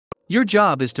Your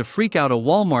job is to freak out a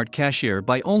Walmart cashier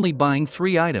by only buying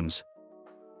 3 items.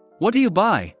 What do you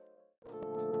buy?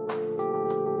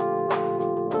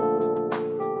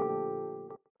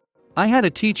 I had a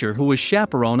teacher who was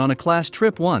chaperone on a class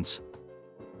trip once.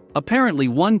 Apparently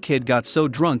one kid got so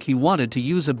drunk he wanted to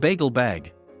use a bagel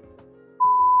bag.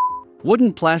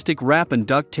 Wouldn't plastic wrap and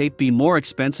duct tape be more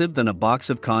expensive than a box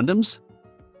of condoms?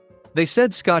 They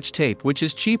said Scotch tape, which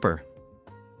is cheaper.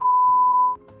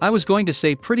 I was going to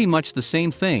say pretty much the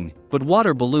same thing, but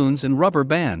water balloons and rubber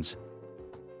bands.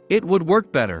 It would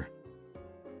work better.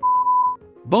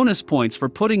 Bonus points for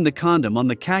putting the condom on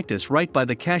the cactus right by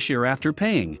the cashier after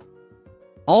paying.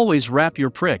 Always wrap your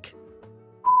prick.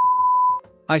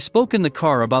 I spoke in the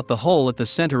car about the hole at the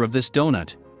center of this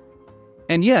donut.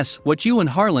 And yes, what you and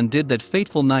Harlan did that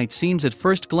fateful night seems at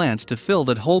first glance to fill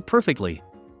that hole perfectly.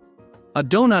 A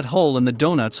donut hole in the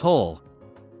donut's hole.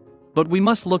 But we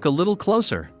must look a little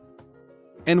closer.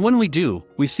 And when we do,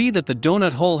 we see that the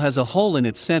donut hole has a hole in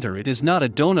its center. It is not a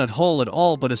donut hole at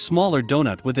all but a smaller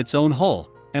donut with its own hole,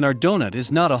 and our donut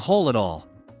is not a hole at all.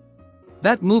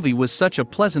 That movie was such a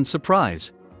pleasant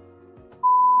surprise.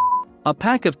 A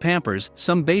pack of Pampers,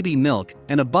 some baby milk,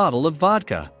 and a bottle of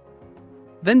vodka.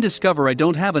 Then discover I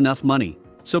don't have enough money,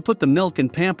 so put the milk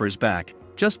and Pampers back,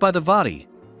 just by the vodka.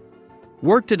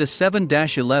 Worked at a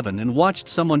 7-Eleven and watched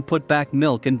someone put back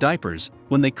milk and diapers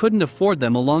when they couldn't afford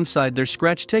them alongside their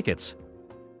scratch tickets.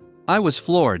 I was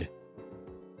floored.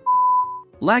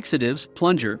 Laxatives,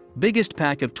 plunger, biggest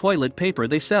pack of toilet paper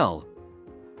they sell.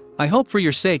 I hope for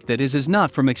your sake that is not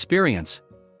from experience.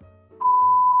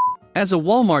 As a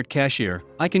Walmart cashier,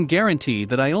 I can guarantee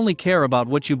that I only care about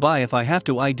what you buy if I have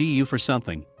to ID you for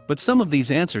something, but some of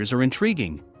these answers are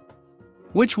intriguing.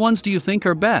 Which ones do you think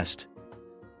are best?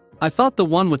 I thought the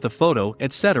one with the photo,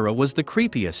 etc. was the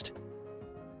creepiest.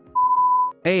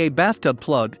 A bathtub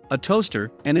plug, a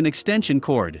toaster, and an extension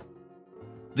cord.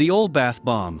 The old bath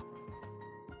bomb.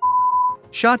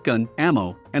 Shotgun,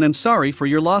 ammo, and I'm sorry for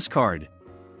your loss card.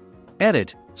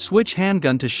 Edit, switch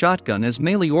handgun to shotgun as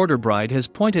mail order bride has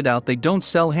pointed out they don't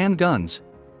sell handguns.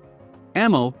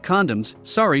 Ammo, condoms,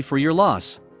 sorry for your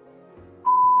loss.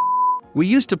 We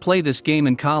used to play this game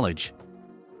in college.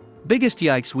 Biggest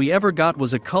yikes we ever got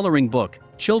was a coloring book,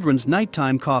 children's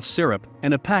nighttime cough syrup,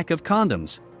 and a pack of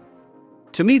condoms.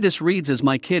 To me this reads as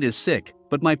my kid is sick,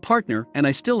 but my partner and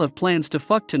I still have plans to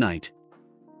fuck tonight.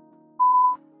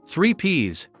 3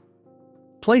 peas.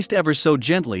 Placed ever so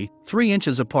gently, 3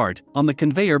 inches apart, on the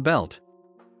conveyor belt.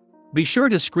 Be sure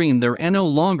to scream they're no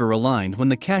longer aligned when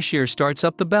the cashier starts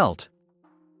up the belt.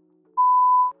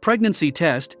 Pregnancy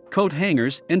test, coat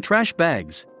hangers, and trash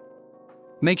bags.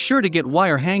 Make sure to get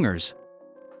wire hangers.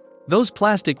 Those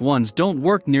plastic ones don't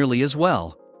work nearly as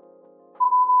well.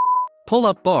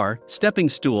 Pull-up bar, stepping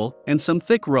stool, and some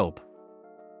thick rope.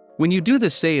 When you do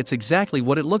this, say it's exactly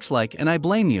what it looks like and I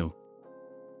blame you.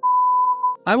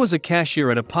 I was a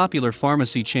cashier at a popular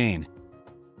pharmacy chain.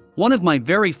 One of my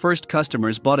very first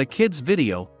customers bought a kid's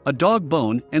video, a dog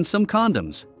bone, and some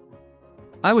condoms.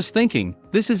 I was thinking,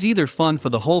 this is either fun for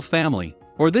the whole family,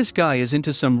 or this guy is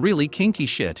into some really kinky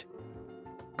shit.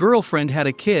 Girlfriend had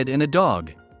a kid and a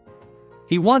dog.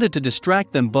 He wanted to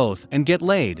distract them both and get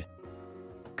laid.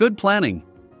 Good planning.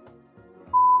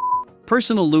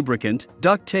 Personal lubricant,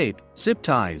 duct tape, zip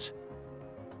ties.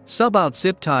 Sub out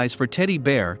zip ties for teddy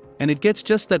bear, and it gets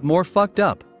just that more fucked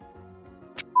up.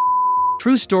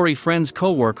 True story, friend's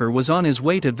coworker was on his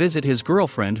way to visit his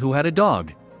girlfriend who had a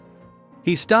dog.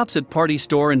 He stops at party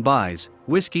store and buys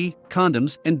whiskey,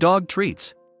 condoms, and dog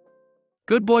treats.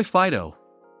 Good boy Fido.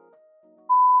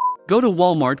 Go to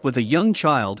Walmart with a young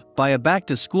child, buy a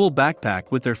back-to-school backpack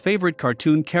with their favorite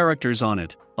cartoon characters on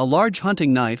it, a large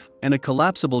hunting knife, and a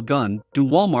collapsible gun. Do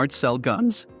Walmart sell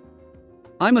guns?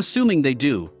 I'm assuming they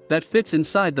do. That fits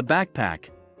inside the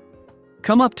backpack.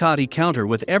 Come up toddy counter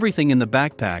with everything in the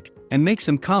backpack, and make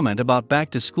some comment about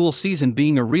back-to-school season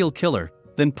being a real killer,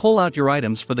 then pull out your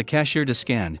items for the cashier to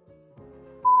scan.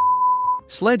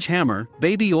 Sledgehammer,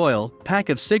 baby oil, pack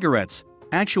of cigarettes,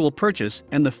 actual purchase,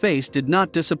 and the face did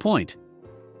not disappoint.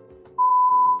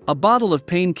 A bottle of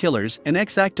painkillers, an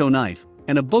X-Acto knife,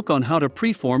 and a book on how to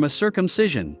preform a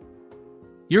circumcision.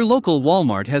 Your local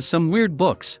Walmart has some weird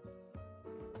books.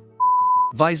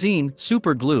 Visine,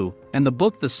 super glue, and the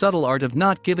book The Subtle Art of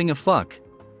Not Giving a Fuck.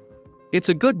 It's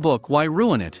a good book, why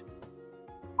ruin it?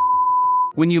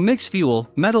 When you mix fuel,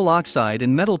 metal oxide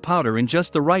and metal powder in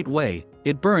just the right way,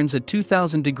 it burns at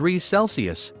 2000 degrees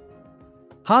Celsius.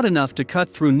 Hot enough to cut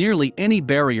through nearly any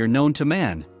barrier known to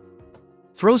man.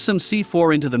 Throw some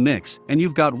C4 into the mix, and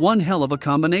you've got one hell of a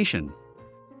combination.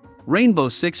 Rainbow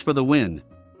Six for the win.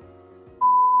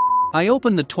 I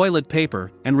open the toilet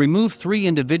paper and remove 3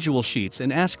 individual sheets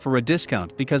and ask for a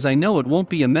discount because I know it won't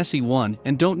be a messy one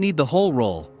and don't need the whole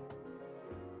roll.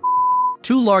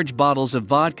 2 large bottles of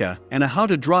vodka and a How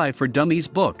to Drive for Dummies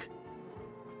book.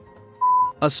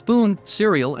 A spoon,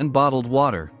 cereal and bottled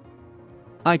water.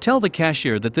 I tell the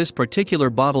cashier that this particular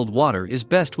bottled water is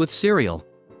best with cereal.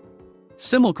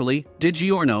 Simulcally,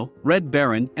 DiGiorno, Red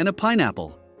Baron and a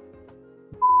pineapple.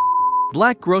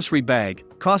 Black grocery bag,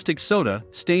 caustic soda,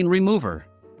 stain remover.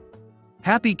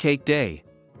 Happy cake day.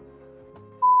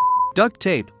 Duct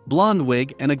tape, blonde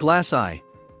wig and a glass eye.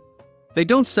 They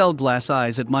don't sell glass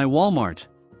eyes at my Walmart.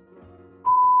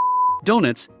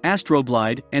 Donuts,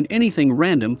 Astroglide and anything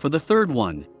random for the third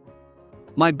one.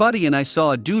 My buddy and I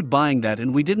saw a dude buying that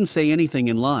and we didn't say anything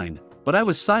in line, but I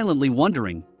was silently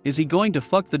wondering, is he going to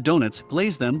fuck the donuts,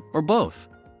 glaze them, or both?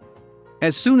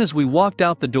 As soon as we walked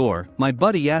out the door, my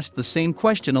buddy asked the same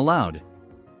question aloud.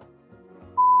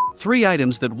 3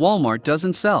 items that Walmart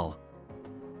doesn't sell.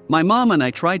 My mom and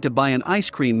I tried to buy an ice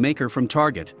cream maker from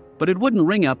Target, but it wouldn't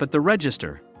ring up at the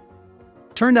register.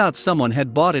 Turned out someone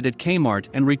had bought it at Kmart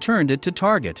and returned it to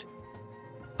Target.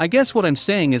 I guess what I'm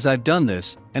saying is I've done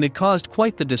this, and it caused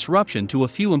quite the disruption to a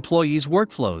few employees'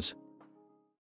 workflows.